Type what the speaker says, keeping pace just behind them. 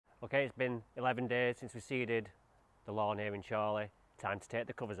Okay, it's been 11 days since we seeded the lawn here in Chorley. Time to take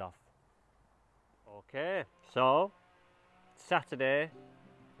the covers off. Okay, so Saturday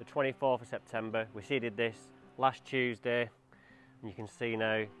the 24th of September, we seeded this last Tuesday, and you can see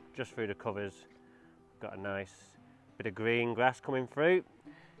now just through the covers got a nice bit of green grass coming through.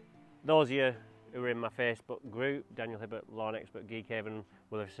 Those of you who are in my Facebook group, Daniel Hibbert Lawn Expert Geek Haven,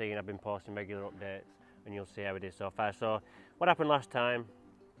 will have seen I've been posting regular updates, and you'll see how it is so far. So what happened last time,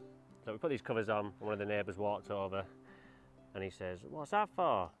 so we put these covers on, and one of the neighbours walked over and he says, "What's that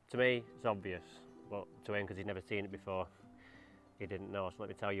for?" To me it's obvious, but to him, because he'd never seen it before, he didn't know. So let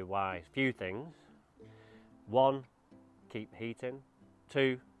me tell you why. A few things. 1, keep heat in.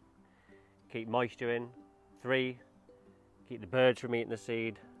 2, keep moisture in. 3, keep the birds from eating the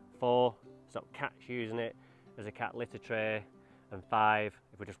seed. 4, stop cats using it as a cat litter tray. And 5,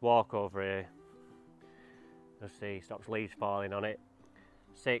 if we just walk over here, you'll see, stops leaves falling on it.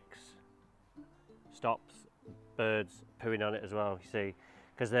 6, stops birds pooing on it as well, you see,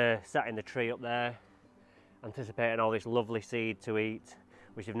 because they're sat in the tree up there anticipating all this lovely seed to eat,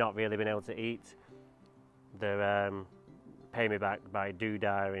 which they've not really been able to eat. They're paying me back by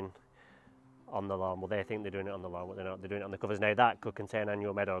doo-daring on the lawn. Well, they think they're doing it on the lawn, but they're not. They're doing it on the covers. Now that could contain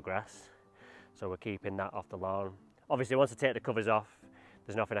annual meadow grass, so we're keeping that off the lawn. Obviously once I take the covers off,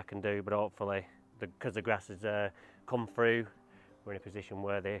 there's nothing I can do, but hopefully, because the grass has come through, we're in a position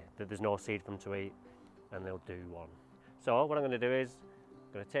where there's no seed for them to eat, and they'll do one. So what I'm going to do is,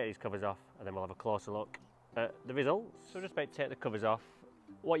 I'm going to take these covers off, and then we'll have a closer look at the results. So just about to take the covers off.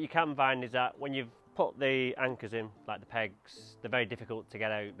 What you can find is that when you've put the anchors in, like the pegs, they're very difficult to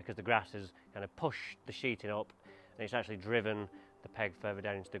get out because the grass has kind of pushed the sheeting up, and it's actually driven the peg further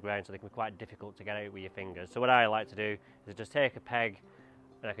down into the ground, so they can be quite difficult to get out with your fingers. So what I like to do is just take a peg,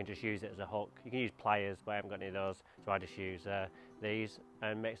 and I can just use it as a hook. You can use pliers, but I haven't got any of those, so I just use these,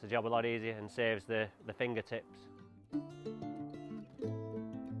 and makes the job a lot easier and saves the fingertips.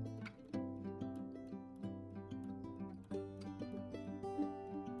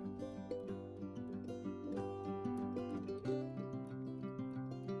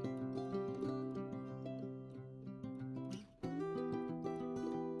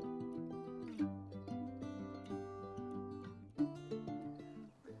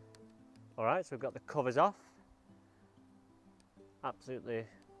 Alright, so we've got the covers off. Absolutely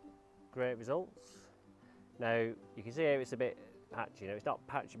great results. Now you can see here it's a bit patchy. Now it's not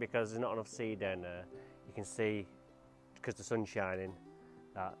patchy because there's not enough seed down there. You can see, because the sun's shining,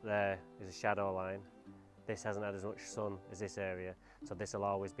 that there is a shadow line. This hasn't had as much sun as this area, so this will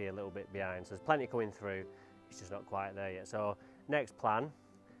always be a little bit behind. So there's plenty coming through, it's just not quite there yet. So next plan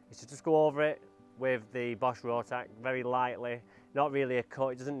is to just go over it with the Bosch Rotac very lightly. Not really a cut,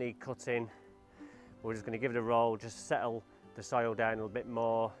 it doesn't need cutting. We're just going to give it a roll, just settle the soil down a little bit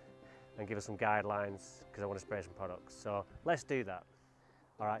more and give us some guidelines, because I want to spray some products. So let's do that.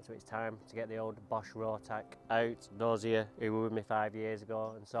 Alright, so it's time to get the old Bosch Rotac out. Those of you who were with me 5 years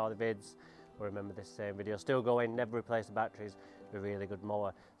ago and saw the vids will remember this same video. Still going, never replaced the batteries, a really good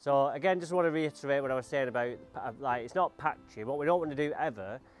mower. So again, just want to reiterate what I was saying about, like, it's not patchy. What we don't want to do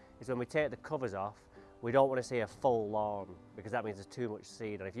ever is when we take the covers off, we don't want to see a full lawn, because that means there's too much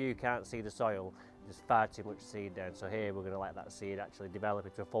seed, and if you can't see the soil, there's far too much seed down. So here we're going to let that seed actually develop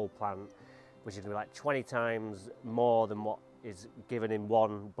into a full plant, which is going to be like 20 times more than what is given in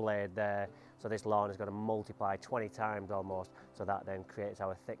one blade there. So this lawn is going to multiply 20 times almost, so that then creates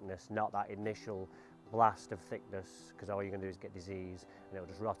our thickness, not that initial blast of thickness, because all you're going to do is get disease and it'll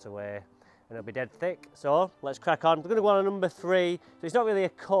just rot away and it'll be dead thick. So let's crack on. We're going to go on to number 3. So it's not really a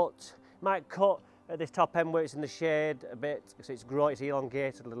cut, might cut at this top end where it's in the shade a bit, so it's grown, it's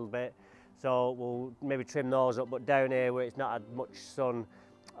elongated a little bit, so we'll maybe trim those up, but down here where it's not had much sun,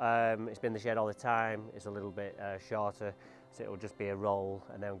 it's been in the shade all the time, it's a little bit shorter, so it'll just be a roll,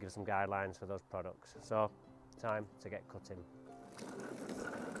 and then we'll give some guidelines for those products. So time to get cutting.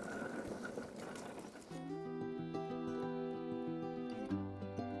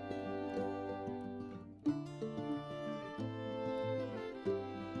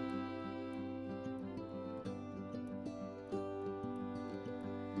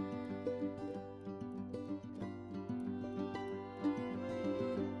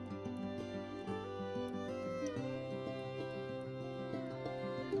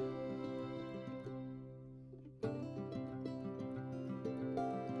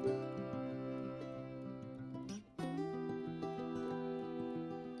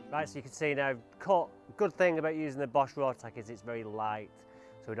 Right, so you can see now, cut. Good thing about using the Bosch Rotac is it's very light,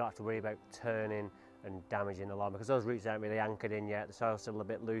 so we don't have to worry about turning and damaging the lawn, because those roots aren't really anchored in yet. The soil's still a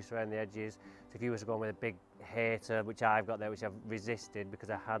bit loose around the edges. So if you were to go in with a big hater which I've got there, which I've resisted because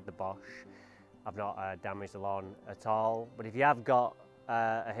I had the Bosch. I've not damaged the lawn at all. But if you have got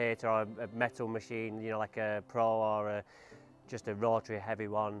a hater or a metal machine, you know, like a Pro or just a rotary heavy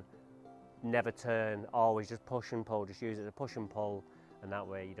one, never turn, always just push and pull, just use it as a push and pull, and that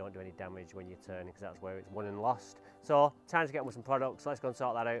way you don't do any damage when you're turning, because that's where it's won and lost. So time to get on with some products. Let's go and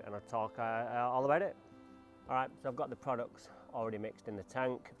sort that out and I'll talk all about it. Alright, so I've got the products already mixed in the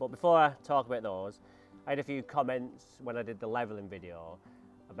tank, but before I talk about those, I had a few comments when I did the levelling video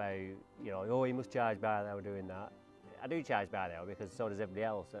about, you know, oh, you must charge by the hour doing that. I do charge by the hour because so does everybody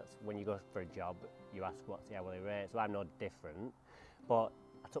else. That's when you go for a job, you ask what's the hourly rate, so I'm no different. But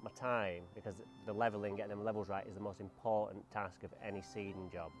I took my time because the levelling, getting them levels right, is the most important task of any seeding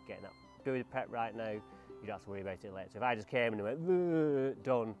job. Getting that, do the prep right now, you don't have to worry about it later. So if I just came and went,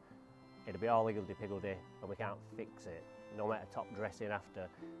 done, it'll be all higgledy-piggledy and we can't fix it. No matter top dressing after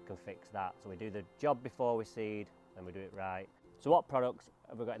can fix that. So we do the job before we seed and we do it right. So what products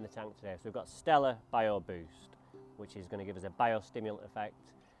have we got in the tank today? So we've got Steller Bio Boost, which is going to give us a biostimulant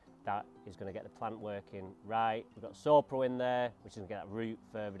effect that is going to get the plant working right. We've got SOW PRO in there, which is going to get that root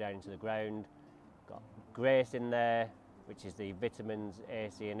further down into the ground. We've got Grace in there, which is the vitamins A,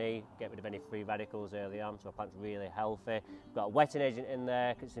 C and E, get rid of any free radicals early on, so our plant's really healthy. We've got a wetting agent in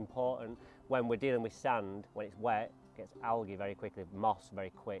there, because it's important when we're dealing with sand, when it's wet, it gets algae very quickly, moss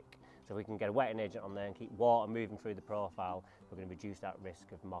very quick. So if we can get a wetting agent on there and keep water moving through the profile, we're going to reduce that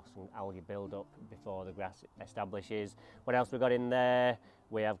risk of moss and algae build up before the grass establishes. What else we got in there?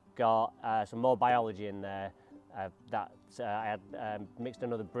 We have got some more biology in there. I had mixed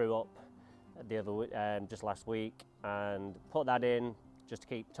another brew up the other just last week and put that in just to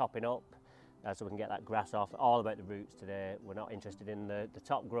keep topping up so we can get that grass off. All about the roots today. We're not interested in the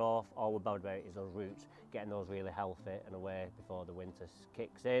top growth. All we're bothered about is those roots, getting those really healthy and away before the winter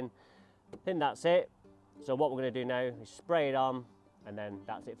kicks in. I think that's it. So what we're going to do now is spray it on, and then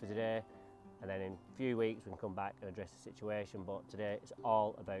that's it for today. And then in a few weeks we can come back and address the situation, but today it's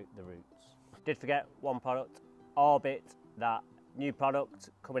all about the roots. Did forget one product, Orbit, that new product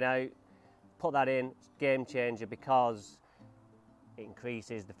coming out. Put that in, it's a game changer because it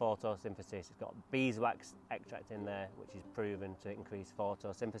increases the photosynthesis. It's got beeswax extract in there, which is proven to increase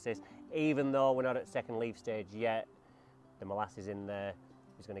photosynthesis. Even though we're not at second leaf stage yet, the molasses in there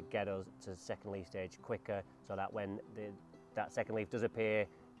is going to get us to second leaf stage quicker, so that when that second leaf does appear,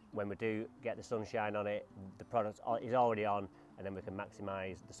 when we do get the sunshine on it, the product is already on, and then we can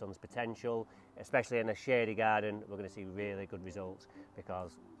maximise the sun's potential. Especially in a shady garden, we're going to see really good results,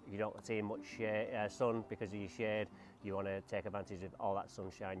 because if you don't see much sun because of your shade, you want to take advantage of all that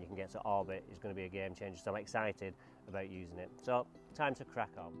sunshine you can get. So Orbit is going to be a game changer, so I'm excited about using it. So time to crack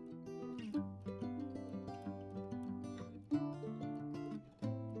on.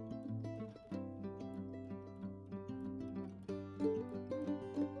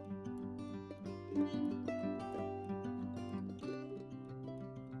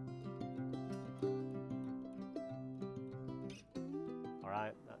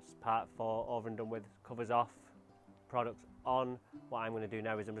 Alright, that's part 4 over and done with. Covers off, products on. What I'm going to do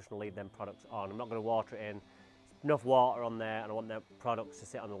now is I'm just going to leave them products on. I'm not going to water it in. Enough water on there, and I want the products to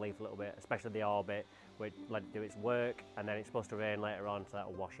sit on the leaf a little bit, especially the Orbit, which let it do its work, and then it's supposed to rain later on, so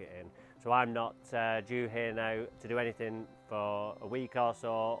that'll wash it in. So I'm not due here now to do anything for a week or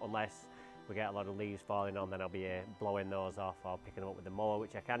so, unless we get a lot of leaves falling on. Then I'll be blowing those off or picking them up with the mower,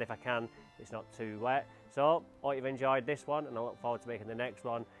 which I can if I can. It's not too wet. So I hope you've enjoyed this one, and I look forward to making the next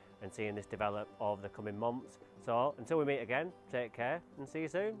one and seeing this develop over the coming months. So until we meet again, take care and see you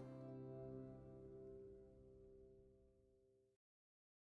soon.